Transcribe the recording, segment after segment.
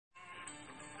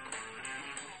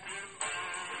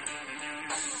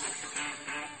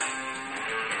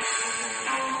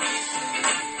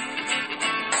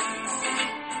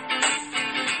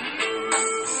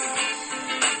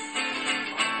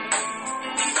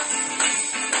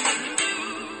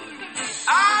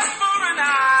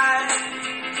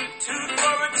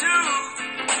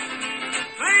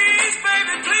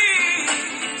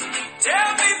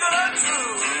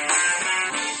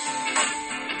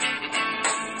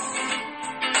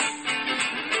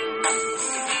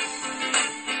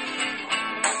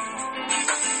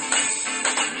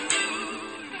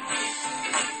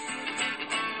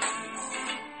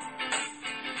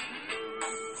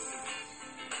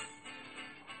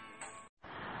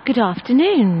Good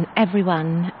afternoon,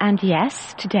 everyone. And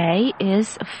yes, today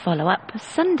is Follow-Up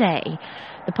Sunday,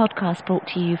 the podcast brought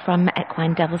to you from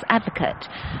Equine Devil's Advocate.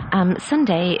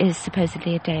 Sunday is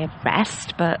supposedly a day of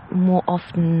rest, but more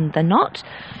often than not,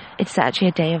 it's actually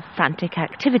a day of frantic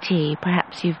activity.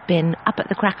 Perhaps you've been up at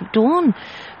the crack of dawn,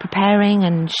 preparing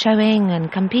and showing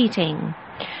and competing.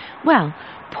 Well,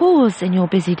 pause in your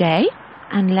busy day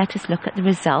and let us look at the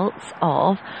results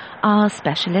of our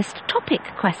specialist topic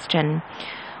question,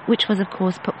 which was, of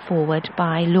course, put forward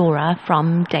by Laura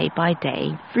from Day by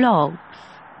Day Vlogs.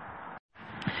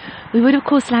 We would, of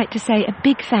course, like to say a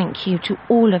big thank you to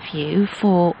all of you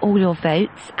for all your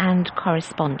votes and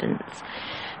correspondence.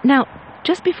 Now,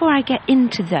 just before I get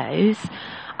into those,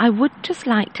 I would just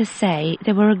like to say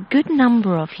there were a good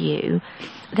number of you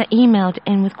that emailed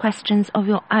in with questions of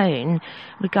your own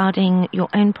regarding your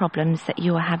own problems that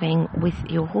you are having with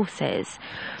your horses.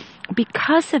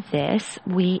 Because of this,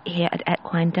 we here at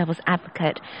Equine Devil's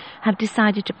Advocate have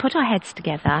decided to put our heads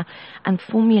together and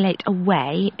formulate a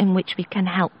way in which we can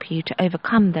help you to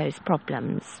overcome those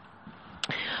problems.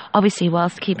 Obviously,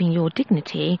 whilst keeping your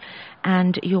dignity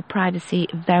and your privacy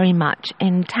very much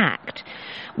intact.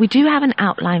 We do have an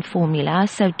outline formula,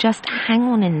 so just hang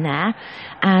on in there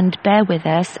and bear with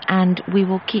us, and we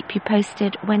will keep you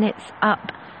posted when it's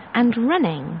up and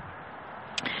running.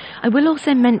 I will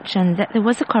also mention that there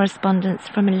was a correspondence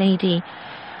from a lady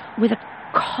with a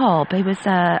cob. It was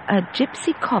a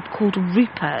gypsy cob called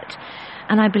Rupert,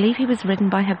 and I believe he was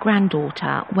ridden by her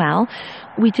granddaughter. Well,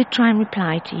 we did try and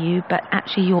reply to you, but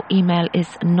actually your email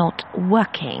is not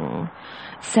working.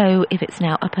 So if it's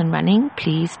now up and running,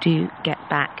 please do get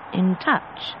back in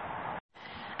touch.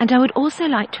 And I would also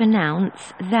like to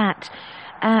announce that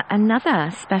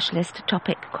another specialist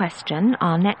topic question,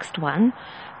 our next one,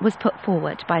 was put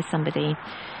forward by somebody.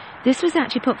 This was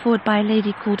actually put forward by a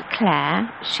lady called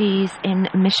Claire. She's in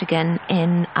Michigan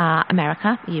in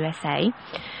America, USA,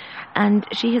 and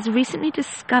she has recently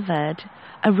discovered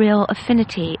a real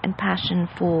affinity and passion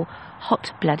for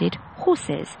hot-blooded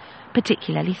horses,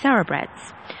 particularly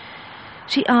thoroughbreds.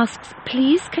 She asks,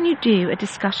 please can you do a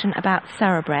discussion about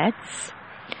thoroughbreds,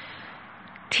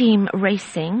 team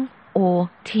racing or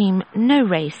team no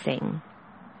racing?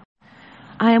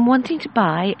 I am wanting to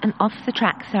buy an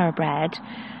off-the-track thoroughbred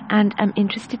and am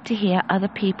interested to hear other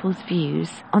people's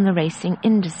views on the racing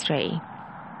industry.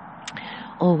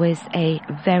 Always a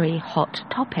very hot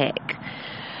topic.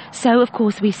 So, of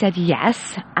course, we said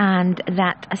yes, and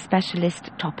that a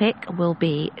specialist topic will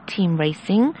be team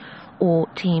racing or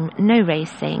team no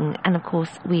racing. And, of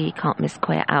course, we can't miss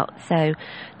Koya out, so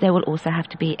there will also have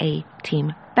to be a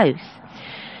team both.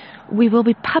 We will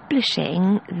be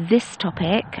publishing this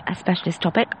topic, a specialist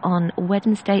topic, on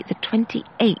Wednesday the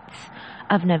 28th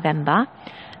of November.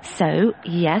 So,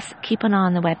 yes, keep an eye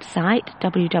on the website,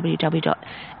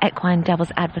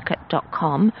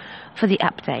 www.equinedevilsadvocate.com, for the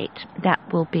update. That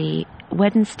will be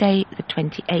Wednesday the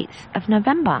 28th of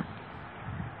November.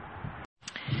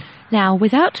 Now,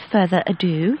 without further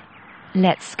ado,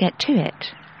 let's get to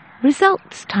it.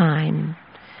 Results time.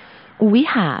 We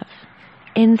have,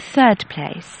 in third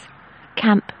place,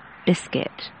 Camp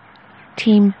Biscuit,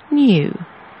 Team New.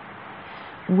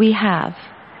 We have,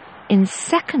 in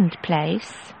second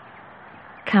place,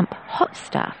 Camp Hot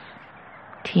Stuff,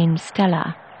 Team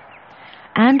Stella.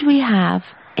 And we have,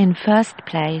 in first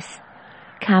place,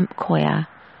 Camp Koya,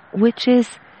 which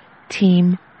is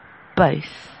Team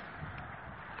Both.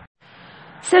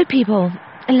 So people,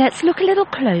 let's look a little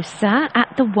closer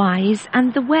at the whys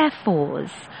and the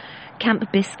wherefores.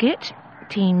 Camp Biscuit,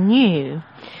 Team New,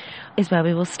 is where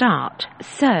we will start.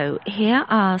 So here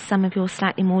are some of your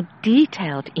slightly more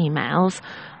detailed emails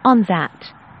on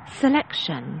that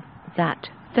selection, that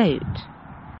vote.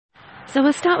 So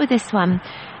we'll start with this one.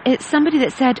 It's somebody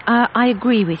that said, I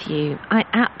agree with you. I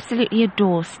absolutely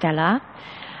adore Stella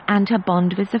and her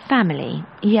bond with the family.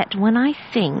 Yet when I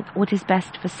think what is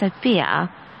best for Sophia,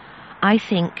 I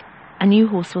think a new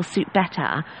horse will suit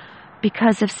better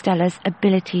because of Stella's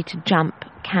ability to jump,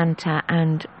 canter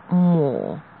and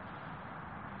more.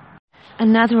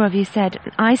 Another of you said,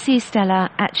 I see Stella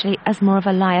actually as more of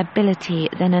a liability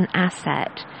than an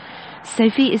asset.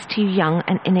 Sophie is too young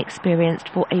and inexperienced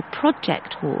for a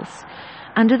project horse.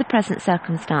 Under the present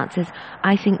circumstances,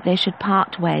 I think they should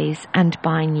part ways and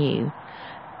buy new.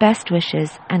 Best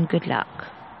wishes and good luck.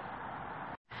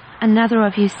 Another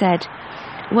of you said,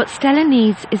 what Stella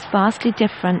needs is vastly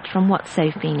different from what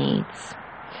Sophie needs.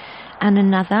 And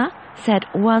another said,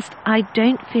 whilst I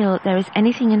don't feel there is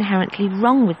anything inherently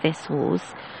wrong with this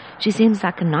horse, she seems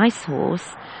like a nice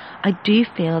horse, I do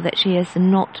feel that she is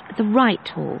not the right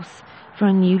horse for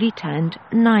a newly turned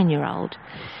 9-year-old.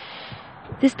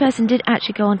 This person did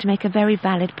actually go on to make a very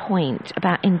valid point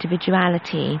about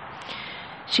individuality.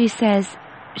 She says,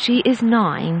 she is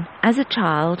 9. As a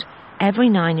child, every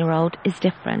 9-year-old is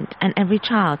different, and every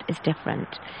child is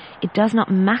different. It does not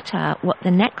matter what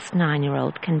the next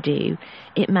 9-year-old can do.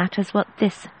 It matters what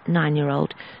this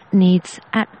 9-year-old needs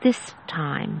at this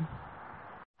time.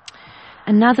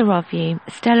 Another of you,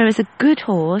 Stella is a good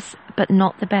horse, but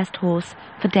not the best horse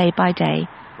for day by day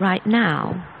right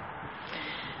now.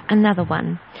 Another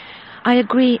one. I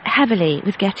agree heavily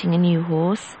with getting a new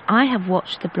horse. I have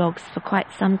watched the blogs for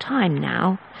quite some time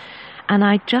now, and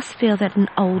I just feel that an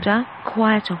older,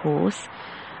 quieter horse,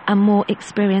 a more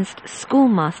experienced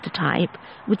schoolmaster type,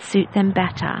 would suit them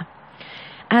better.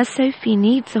 As Sophie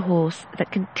needs a horse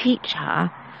that can teach her,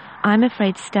 I'm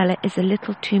afraid Stella is a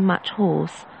little too much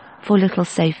horse for little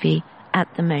Sophie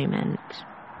at the moment.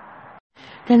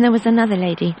 Then there was another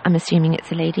lady, I'm assuming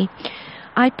it's a lady.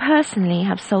 I personally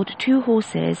have sold 2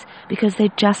 horses because they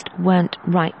just weren't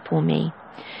right for me.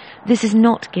 This is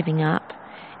not giving up.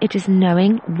 It is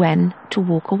knowing when to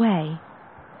walk away.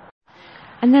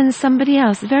 And then somebody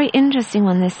else, a very interesting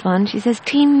one, this one. She says,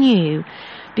 Team New,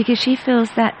 because she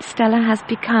feels that Stella has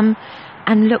become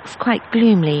and looks quite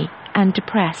gloomy and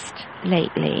depressed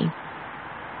lately.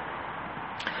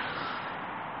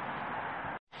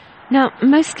 Now,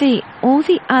 mostly all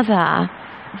the other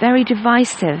very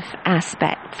divisive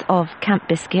aspects of Camp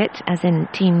Biscuit, as in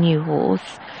Team New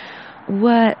Horse,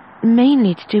 were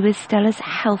mainly to do with Stella's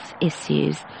health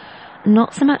issues.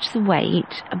 Not so much the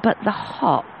weight, but the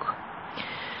hock.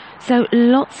 So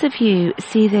lots of you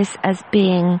see this as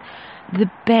being the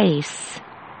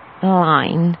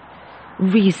baseline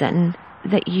reason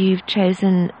that you've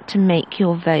chosen to make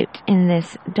your vote in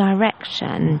this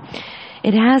direction.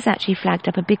 It has actually flagged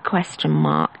up a big question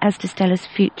mark as to Stella's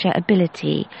future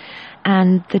ability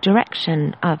and the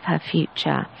direction of her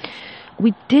future.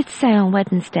 We did say on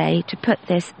Wednesday to put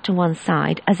this to one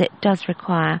side, as it does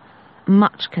require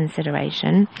much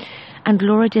consideration, and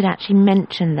Laura did actually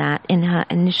mention that in her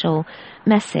initial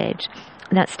message,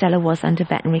 that Stella was under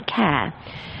veterinary care.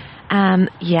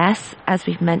 Yes, as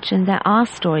we've mentioned, there are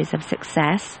stories of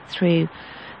success through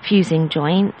fusing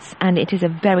joints, and it is a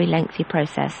very lengthy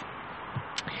process.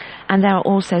 And there are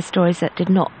also stories that did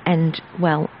not end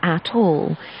well at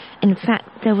all. In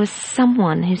fact, there was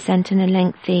someone who sent in a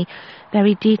lengthy,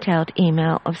 very detailed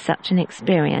email of such an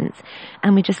experience,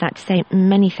 and we'd just like to say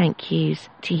many thank yous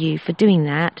to you for doing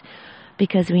that,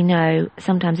 because we know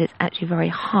sometimes it's actually very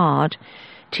hard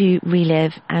to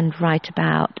relive and write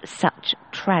about such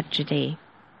tragedy.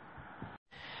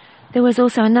 There was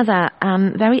also another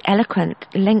very eloquent,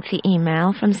 lengthy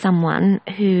email from someone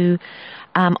who,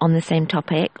 on the same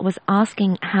topic, was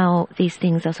asking how these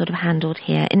things are sort of handled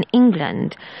here in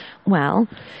England. Well,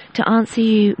 to answer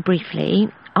you briefly,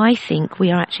 I think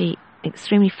we are actually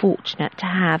extremely fortunate to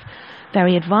have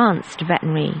very advanced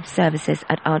veterinary services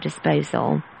at our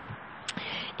disposal.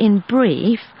 In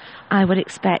brief, I would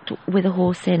expect with a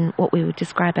horse in what we would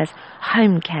describe as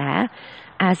home care,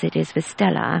 as it is with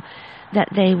Stella, that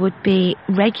they would be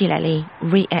regularly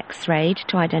re-x-rayed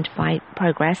to identify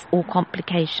progress or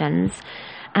complications,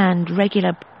 and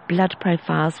regular blood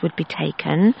profiles would be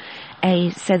taken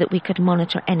so that we could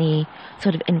monitor any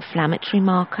sort of inflammatory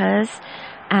markers,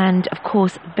 and of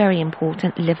course, very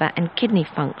important, liver and kidney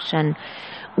function,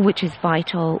 which is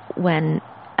vital when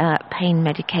pain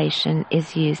medication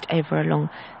is used over a long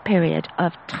period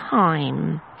of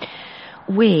time.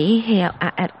 We here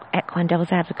at Equine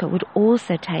Devil's Advocate would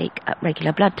also take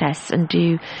regular blood tests and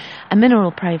do a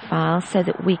mineral profile so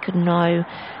that we could know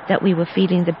that we were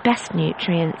feeding the best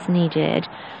nutrients needed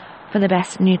for the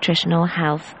best nutritional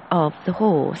health of the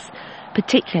horse,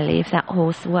 particularly if that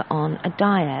horse were on a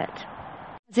diet.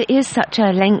 As it is such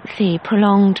a lengthy,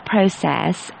 prolonged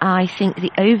process, I think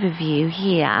the overview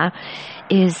here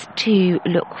is to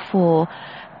look for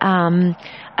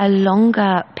a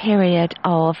longer period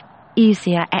of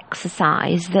easier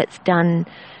exercise that's done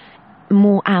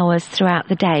more hours throughout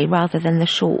the day rather than the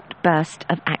short burst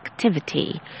of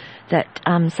activity that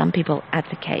some people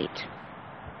advocate.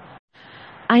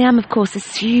 I am, of course,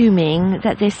 assuming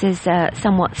that this is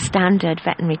somewhat standard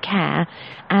veterinary care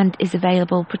and is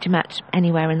available pretty much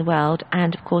anywhere in the world,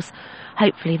 and, of course,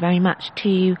 hopefully very much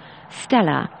to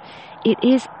Stella. It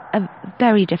is a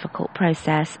very difficult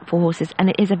process for horses, and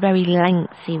it is a very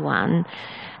lengthy one.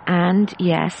 And,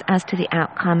 yes, as to the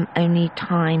outcome, only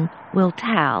time will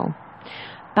tell.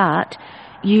 But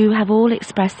you have all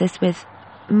expressed this with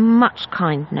much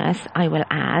kindness, I will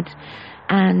add,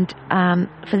 and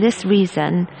for this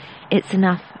reason, it's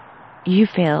enough, you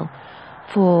feel,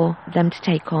 for them to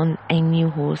take on a new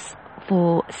horse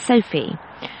for Sophie.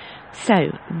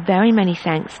 So, very many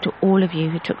thanks to all of you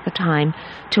who took the time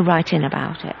to write in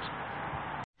about it.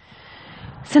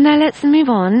 So now let's move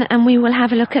on, and we will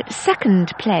have a look at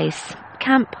second place,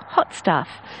 Camp Hot Stuff,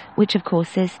 which of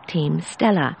course is Team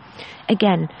Stella.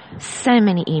 Again, so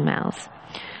many emails.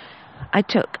 I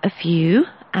took a few,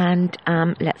 and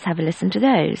let's have a listen to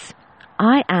those.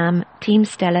 I am Team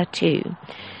Stella too,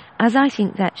 as I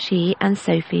think that she and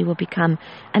Sophie will become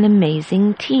an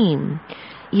amazing team.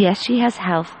 Yes, she has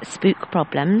health spook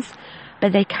problems,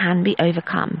 but they can be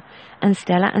overcome, and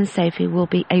Stella and Sophie will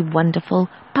be a wonderful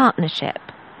partnership.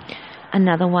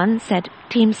 Another one said,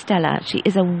 Team Stella, she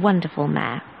is a wonderful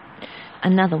mare.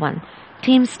 Another one,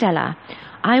 Team Stella,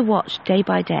 I watch day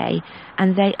by day,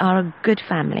 and they are a good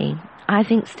family. I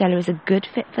think Stella is a good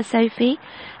fit for Sophie,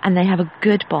 and they have a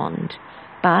good bond.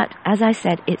 But, as I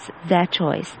said, it's their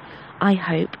choice. I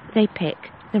hope they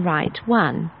pick the right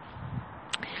one.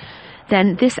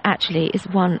 Then this actually is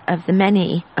one of the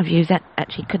many of you that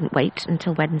actually couldn't wait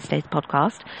until Wednesday's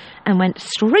podcast and went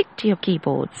straight to your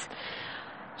keyboards.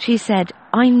 She said,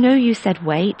 I know you said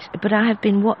wait, but I have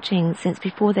been watching since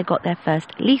before they got their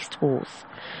first leased horse.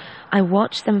 I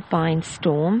watched them find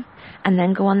Storm and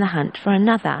then go on the hunt for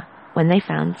another when they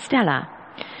found Stella.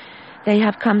 They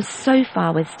have come so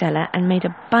far with Stella and made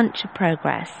a bunch of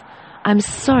progress. I'm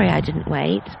sorry I didn't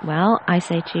wait. Well, I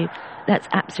say to you, that's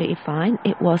absolutely fine.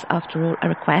 It was, after all, a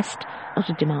request, not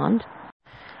a demand.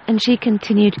 And she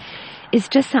continued, it's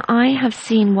just that I have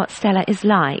seen what Stella is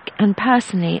like, and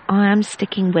personally I am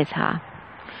sticking with her.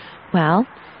 Well,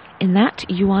 in that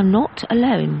you are not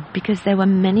alone, because there were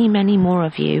many, many more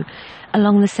of you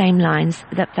along the same lines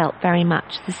that felt very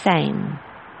much the same.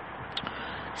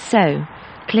 So,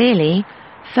 clearly,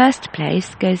 first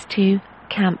place goes to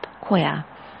Camp Koya,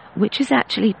 which is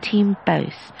actually Team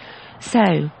Both.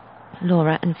 So,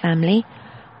 Laura and family,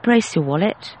 brace your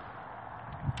wallet.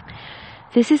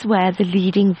 This is where the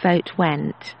leading vote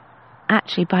went,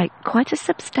 actually by quite a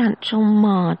substantial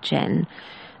margin.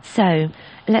 So,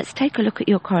 let's take a look at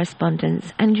your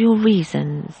correspondence and your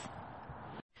reasons.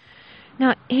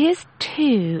 Now, here's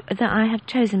two that I have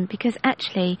chosen because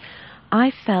actually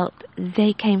I felt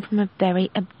they came from a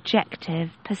very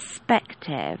objective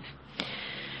perspective.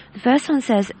 The first one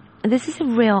says, this is a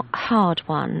real hard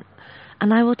one,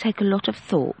 and I will take a lot of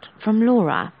thought from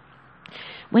Laura.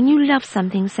 When you love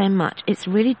something so much, it's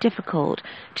really difficult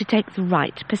to take the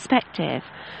right perspective.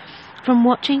 From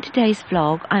watching today's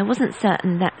vlog, I wasn't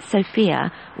certain that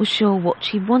Sophia was sure what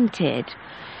she wanted.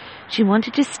 She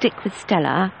wanted to stick with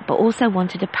Stella, but also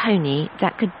wanted a pony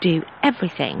that could do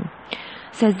everything.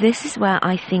 So this is where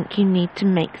I think you need to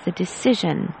make the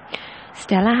decision.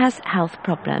 Stella has health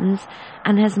problems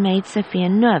and has made Sophia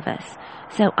nervous.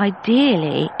 So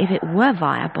ideally, if it were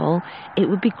viable, it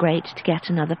would be great to get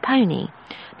another pony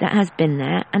that has been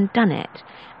there and done it,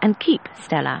 and keep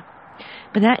Stella.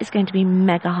 But that is going to be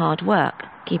mega hard work,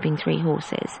 keeping 3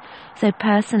 horses. So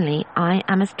personally, I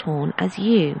am as torn as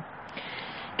you.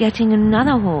 Getting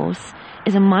another horse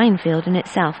is a minefield in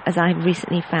itself, as I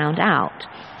recently found out.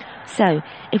 So,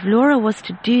 if Laura was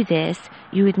to do this,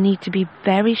 you would need to be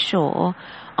very sure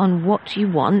on what you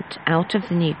want out of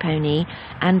the new pony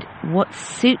and what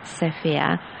suits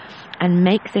Sophia, and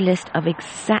make the list of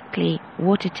exactly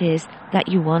what it is that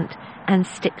you want and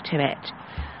stick to it.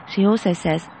 She also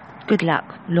says, good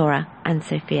luck, Laura and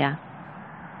Sophia.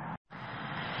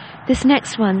 This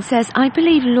next one says, I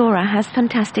believe Laura has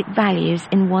fantastic values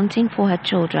in wanting for her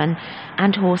children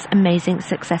and horse amazing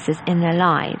successes in their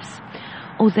lives.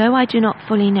 Although I do not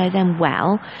fully know them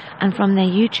well, and from their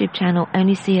YouTube channel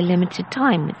only see a limited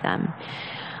time with them,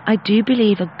 I do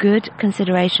believe a good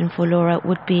consideration for Laura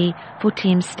would be for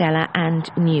Team Stella and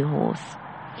New Horse.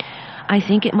 I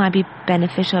think it might be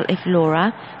beneficial if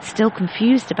Laura, still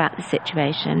confused about the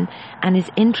situation and is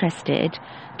interested,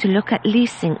 to look at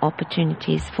leasing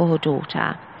opportunities for her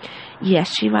daughter.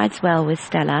 Yes, she rides well with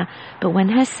Stella, but when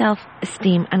her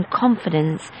self-esteem and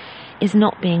confidence is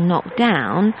not being knocked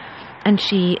down, and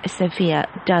she, Sophia,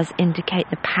 does indicate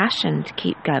the passion to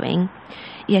keep going,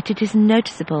 yet it is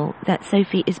noticeable that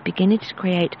Sophie is beginning to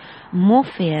create more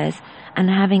fears and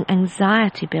having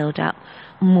anxiety build up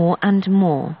more and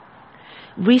more.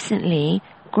 Recently,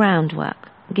 groundwork,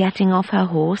 getting off her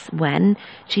horse when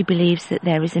she believes that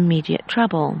there is immediate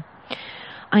trouble.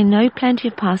 I know plenty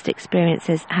of past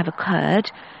experiences have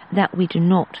occurred that we do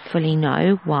not fully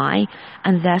know why,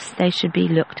 and thus they should be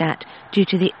looked at due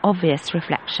to the obvious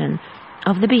reflection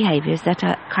of the behaviours that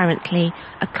are currently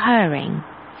occurring.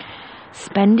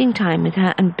 Spending time with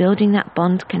her and building that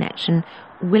bond connection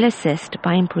will assist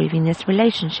by improving this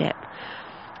relationship.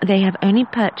 They have only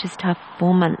purchased her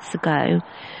 4 months ago,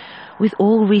 With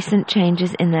all recent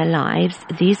changes in their lives,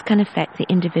 these can affect the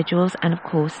individuals and, of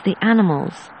course, the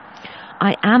animals.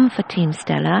 I am for Team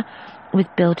Stella with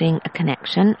building a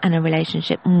connection and a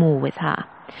relationship more with her,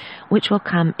 which will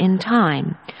come in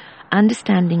time,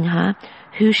 understanding her,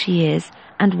 who she is,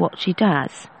 and what she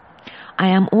does. I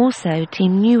am also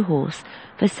Team New Horse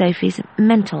for Sophie's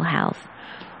mental health,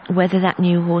 whether that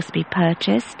new horse be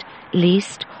purchased,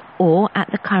 leased, or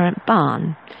at the current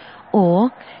barn,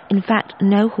 or, in fact,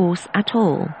 no horse at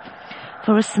all,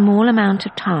 for a small amount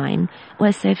of time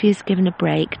where Sophie is given a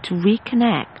break to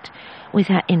reconnect with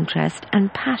her interest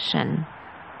and passion.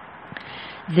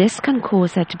 This can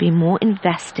cause her to be more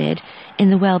invested in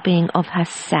the well-being of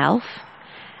herself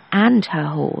and her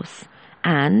horse,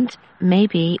 and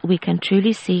maybe we can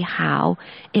truly see how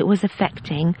it was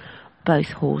affecting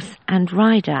both horse and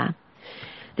rider.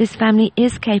 This family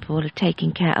is capable of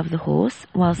taking care of the horse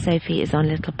while Sophie is on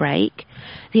little break.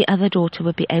 The other daughter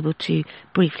would be able to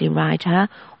briefly ride her,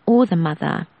 or the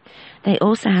mother. They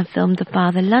also have filmed the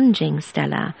father lunging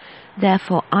Stella.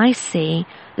 Therefore, I see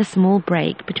the small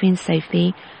break between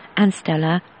Sophie and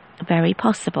Stella very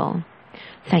possible.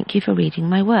 Thank you for reading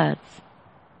my words.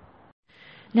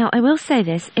 Now, I will say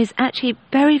this is actually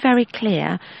very, very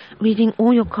clear, reading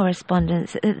all your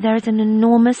correspondence, that there is an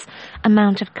enormous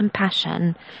amount of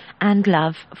compassion and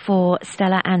love for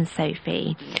Stella and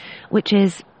Sophie, which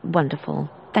is wonderful.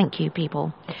 Thank you,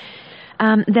 people.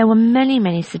 There were many,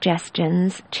 many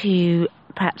suggestions to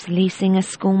perhaps leasing a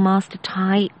schoolmaster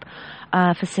type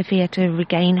for Sophia to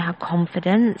regain her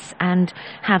confidence and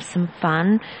have some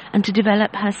fun and to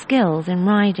develop her skills in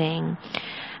riding.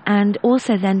 And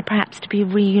also then perhaps to be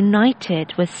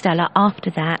reunited with Stella after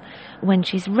that when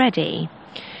she's ready.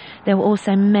 There were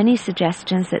also many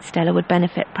suggestions that Stella would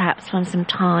benefit perhaps from some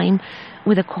time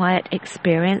with a quiet,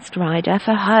 experienced rider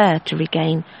for her to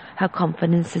regain her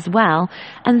confidence as well,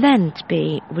 and then to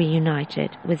be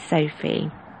reunited with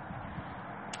Sophie.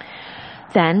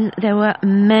 Then there were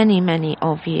many, many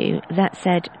of you that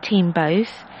said team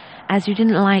both, as you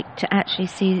didn't like to actually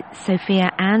see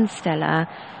Sophia and Stella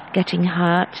getting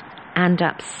hurt and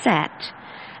upset,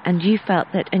 and you felt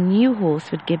that a new horse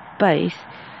would give both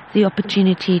the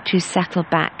opportunity to settle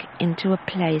back into a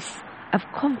place of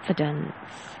confidence.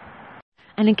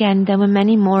 And again, there were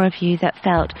many more of you that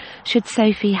felt, should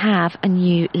Sophie have a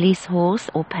new lease horse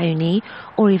or pony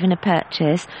or even a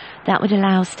purchase, that would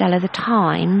allow Stella the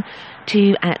time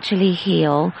to actually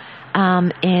heal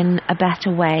in a better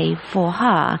way for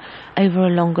her over a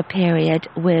longer period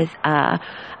with a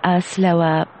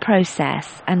slower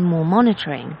process and more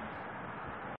monitoring.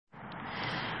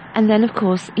 And then, of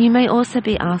course, you may also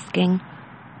be asking,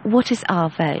 what is our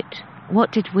vote?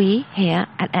 What did we here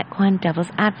at Equine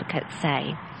Devil's Advocate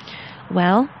say?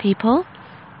 Well, people,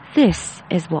 this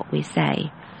is what we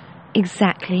say.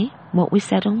 Exactly what we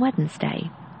said on Wednesday.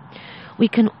 We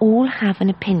can all have an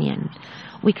opinion.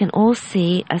 We can all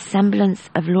see a semblance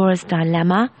of Laura's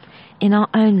dilemma in our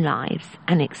own lives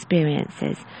and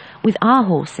experiences with our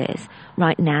horses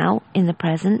right now, in the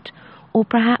present, or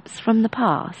perhaps from the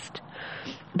past.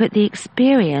 But the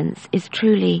experience is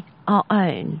truly our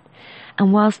own.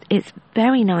 And whilst it's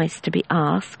very nice to be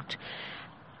asked,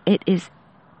 it is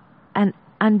an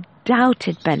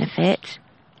undoubted benefit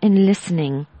in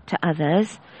listening to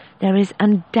others. There is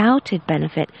undoubted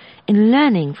benefit in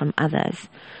learning from others.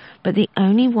 But the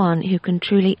only one who can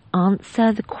truly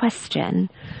answer the question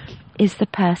is the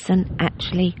person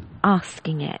actually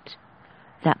asking it,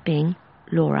 that being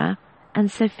Laura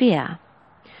and Sophia.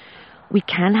 We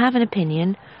can have an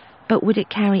opinion, but would it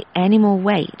carry any more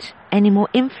weight, any more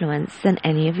influence than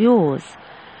any of yours?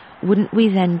 Wouldn't we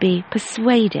then be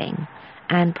persuading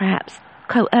and perhaps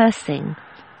coercing,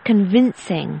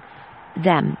 convincing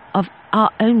them of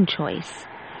our own choice?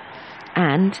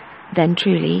 And then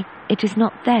truly, it is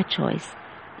not their choice,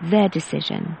 their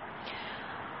decision.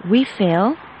 We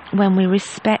feel when we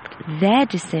respect their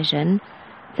decision,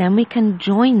 then we can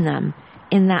join them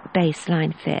in that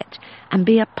baseline fit and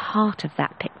be a part of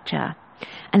that picture.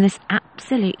 And this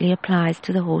absolutely applies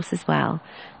to the horse as well,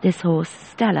 this horse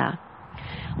Stella.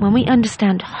 When we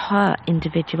understand her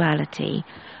individuality,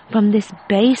 from this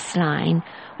baseline,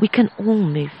 we can all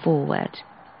move forward.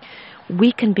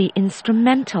 We can be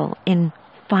instrumental in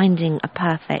finding a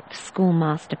perfect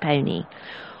schoolmaster pony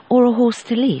or a horse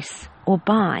to lease or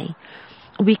buy.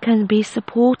 We can be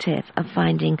supportive of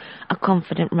finding a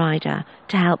confident rider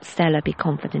to help Stella be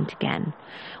confident again.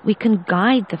 We can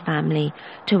guide the family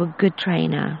to a good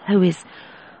trainer who is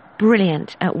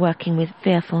brilliant at working with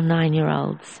fearful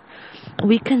 9-year-olds.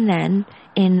 We can then,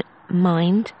 in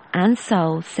mind and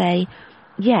soul, say,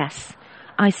 yes,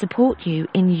 I support you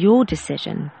in your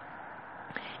decision.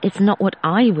 It's not what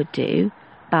I would do,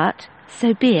 but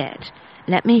so be it.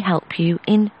 Let me help you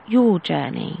in your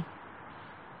journey.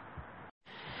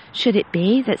 Should it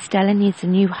be that Stella needs a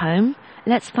new home,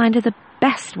 let's find her the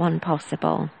best one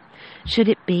possible. Should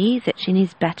it be that she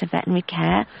needs better veterinary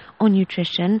care or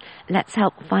nutrition, let's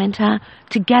help find her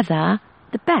together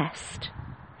the best.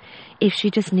 If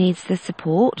she just needs the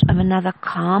support of another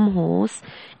calm horse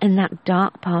in that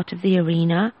dark part of the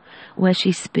arena where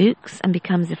she spooks and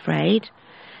becomes afraid,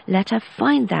 let her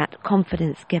find that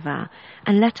confidence giver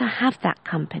and let her have that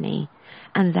company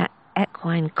and that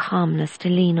equine calmness to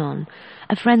lean on,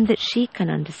 a friend that she can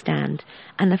understand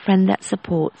and a friend that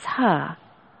supports her.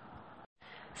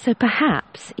 So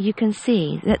perhaps you can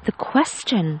see that the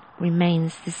question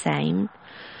remains the same,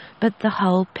 but the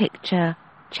whole picture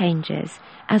changes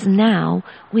as now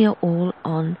we are all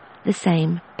on the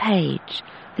same page,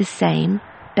 the same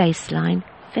baseline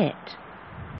fit.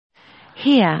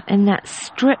 Here in that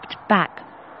stripped back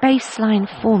baseline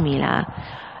formula,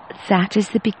 that is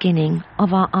the beginning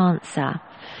of our answer,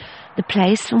 the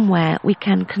place from where we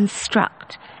can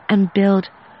construct and build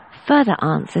further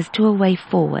answers to a way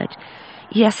forward.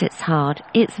 Yes, it's hard.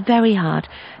 It's very hard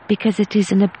because it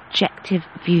is an objective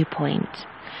viewpoint.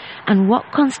 And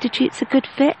what constitutes a good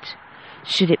fit?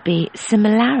 Should it be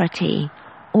similarity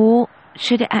or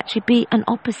should it actually be an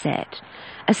opposite?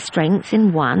 A strength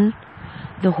in one,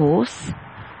 the horse,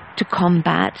 to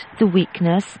combat the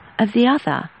weakness of the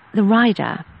other, the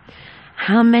rider.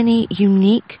 How many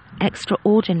unique,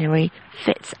 extraordinary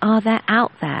fits are there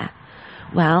out there?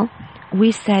 Well,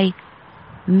 we say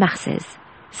masses,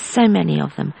 so many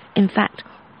of them, in fact,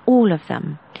 all of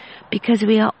them, because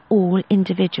we are all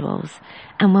individuals.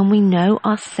 And when we know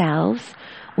ourselves,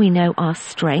 we know our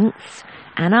strengths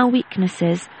and our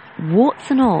weaknesses, warts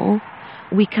and all,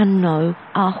 we can know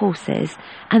our horses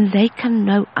and they can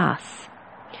know us.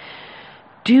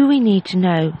 Do we need to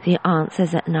know the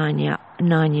answers at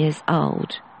 9 years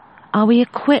old? Are we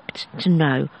equipped to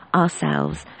know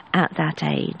ourselves at that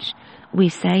age? We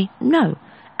say no,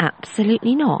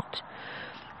 absolutely not.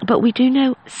 But we do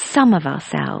know some of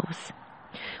ourselves,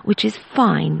 which is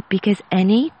fine because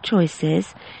any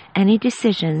choices, any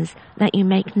decisions that you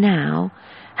make now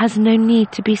has no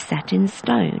need to be set in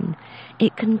stone.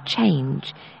 It can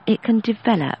change, it can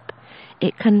develop,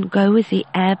 it can go with the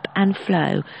ebb and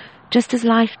flow, just as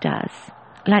life does,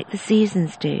 like the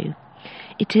seasons do.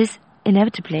 It is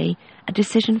inevitably a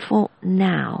decision for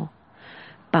now,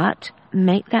 but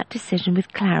make that decision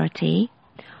with clarity,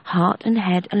 heart and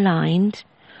head aligned,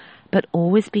 but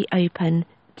always be open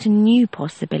to new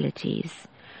possibilities,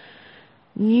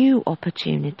 new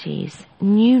opportunities,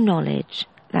 new knowledge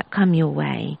that come your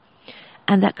way,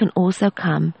 and that can also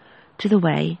come to the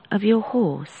way of your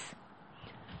horse.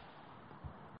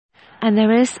 And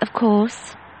there is, of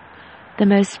course, the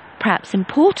most perhaps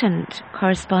important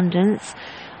correspondence,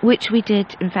 which we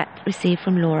did in fact receive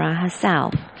from Laura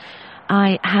herself.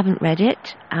 I haven't read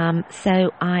it,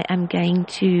 so I am going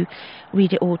to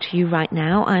read it all to you right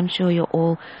now. I'm sure you're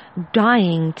all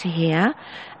dying to hear,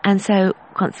 and so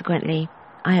consequently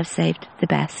I have saved the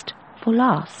best for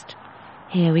last.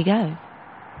 Here we go.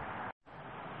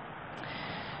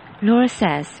 Laura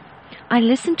says, I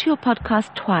listened to your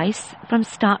podcast twice from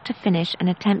start to finish and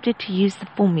attempted to use the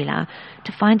formula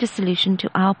to find a solution to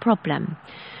our problem.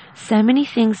 So many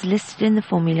things listed in the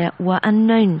formula were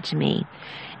unknown to me.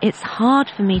 It's hard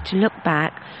for me to look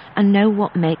back and know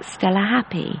what makes Stella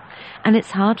happy, and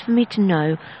it's hard for me to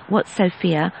know what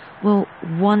Sophia will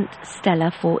want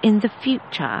Stella for in the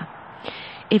future.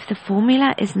 If the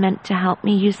formula is meant to help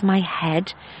me use my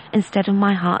head instead of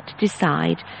my heart to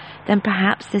decide, then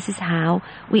perhaps this is how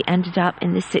we ended up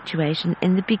in this situation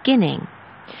in the beginning.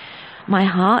 My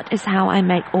heart is how I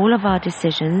make all of our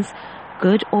decisions,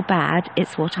 good or bad.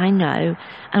 It's what I know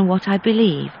and what I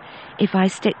believe. If I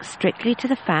stick strictly to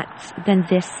the facts, then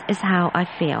this is how I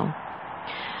feel.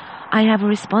 I have a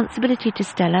responsibility to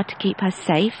Stella to keep her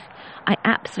safe. I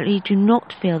absolutely do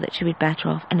not feel that she would be better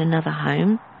off in another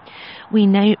home. We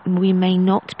may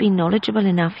not be knowledgeable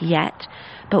enough yet,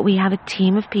 but we have a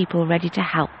team of people ready to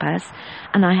help us,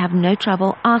 and I have no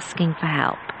trouble asking for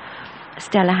help.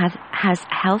 Stella has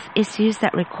health issues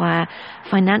that require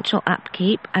financial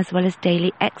upkeep as well as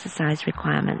daily exercise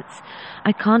requirements.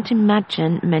 I can't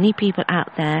imagine many people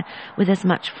out there with as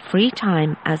much free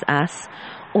time as us,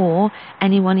 or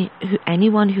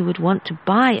anyone who would want to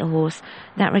buy a horse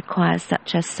that requires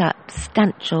such a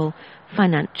substantial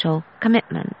financial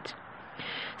commitment.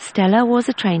 Stella was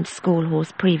a trained school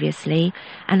horse previously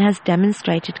and has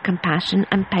demonstrated compassion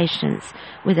and patience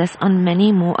with us on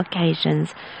many more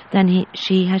occasions than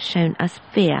she has shown us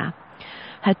fear.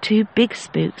 Her 2 big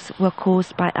spooks were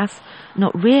caused by us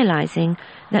not realizing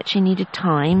that she needed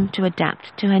time to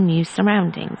adapt to her new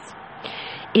surroundings.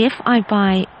 If I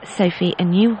buy Sophie a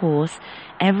new horse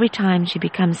every time she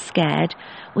becomes scared,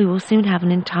 we will soon have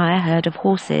an entire herd of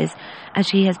horses, as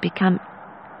she has become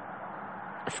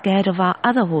scared of our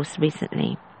other horse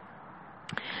recently.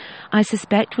 I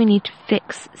suspect we need to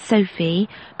fix Sophie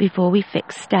before we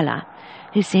fix Stella,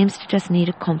 who seems to just need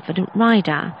a confident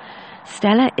rider.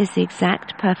 Stella is the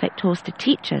exact perfect horse to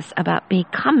teach us about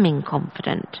becoming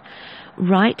confident.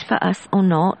 Right for us or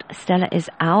not, Stella is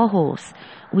our horse.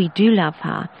 We do love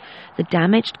her. The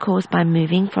damage caused by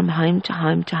moving from home to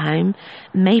home to home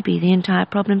may be the entire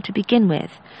problem to begin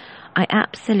with. I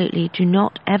absolutely do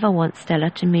not ever want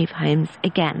Stella to move homes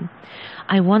again.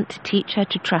 I want to teach her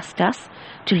to trust us,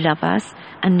 to love us,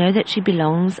 and know that she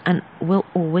belongs and will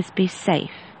always be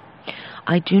safe.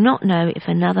 I do not know if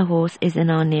another horse is in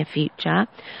our near future.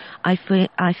 I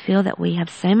feel that we have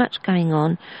so much going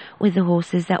on with the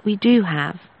horses that we do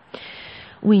have.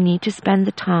 We need to spend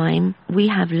the time we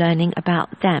have learning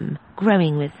about them,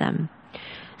 growing with them.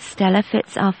 Stella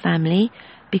fits our family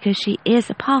because she is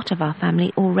a part of our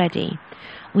family already.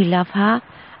 We love her,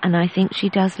 and I think she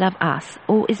does love us,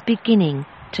 or is beginning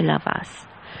to love us.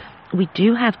 We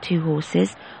do have 2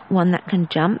 horses, one that can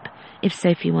jump if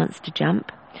Sophie wants to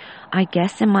jump. I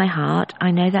guess in my heart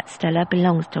I know that Stella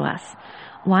belongs to us.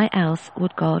 Why else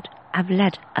would God have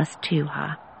led us to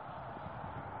her?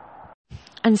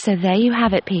 And so there you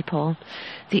have it, people.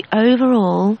 The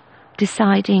overall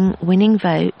deciding winning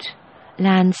vote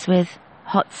lands with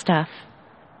Hot Stuff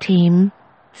Team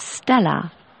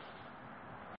Stella.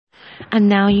 And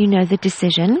now you know the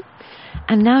decision,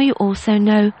 and now you also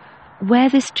know where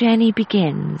this journey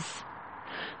begins.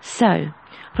 So,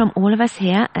 from all of us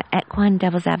here at Equine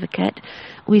Devil's Advocate,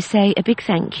 we say a big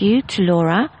thank you to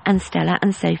Laura and Stella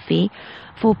and Sophie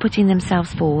for putting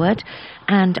themselves forward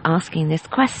and asking this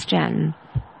question.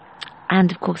 And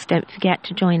of course, don't forget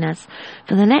to join us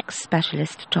for the next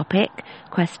specialist topic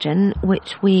question,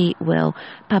 which we will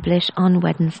publish on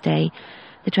Wednesday,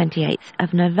 the 28th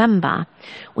of November.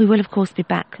 We will, of course, be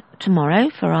back tomorrow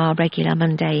for our regular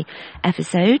Monday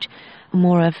episode,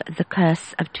 more of the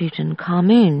Curse of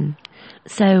Tutankhamun.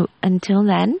 So until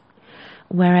then,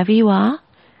 wherever you are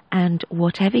and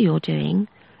whatever you're doing,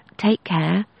 take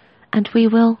care, and we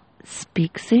will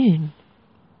speak soon.